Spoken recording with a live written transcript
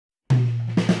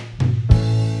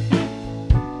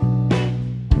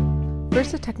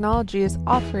Versa Technology is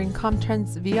offering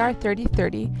Comtrend's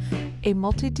VR-3030, a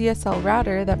multi-DSL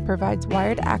router that provides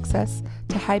wired access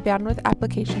to high-bandwidth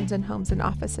applications in homes and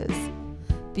offices.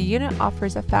 The unit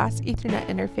offers a fast Ethernet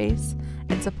interface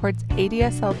and supports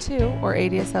ADSL2 or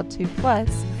ADSL2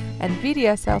 Plus and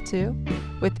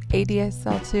VDSL2 with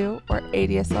ADSL2 or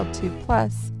ADSL2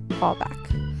 Plus fallback.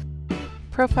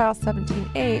 Profile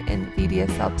 17A in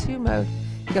VDSL2 mode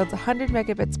yields 100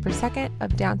 megabits per second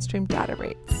of downstream data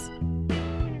rates.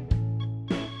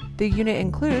 The unit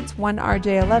includes one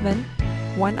RJ11,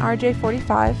 one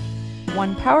RJ45,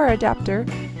 one power adapter,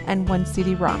 and one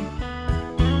CD-ROM.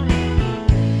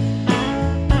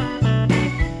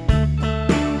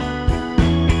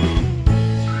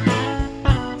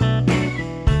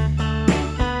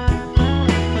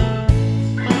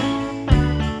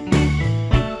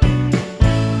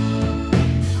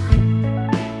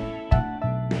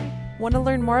 Want to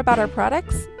learn more about our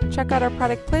products? Check out our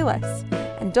product playlists,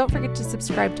 and don't forget to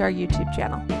subscribe to our YouTube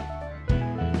channel.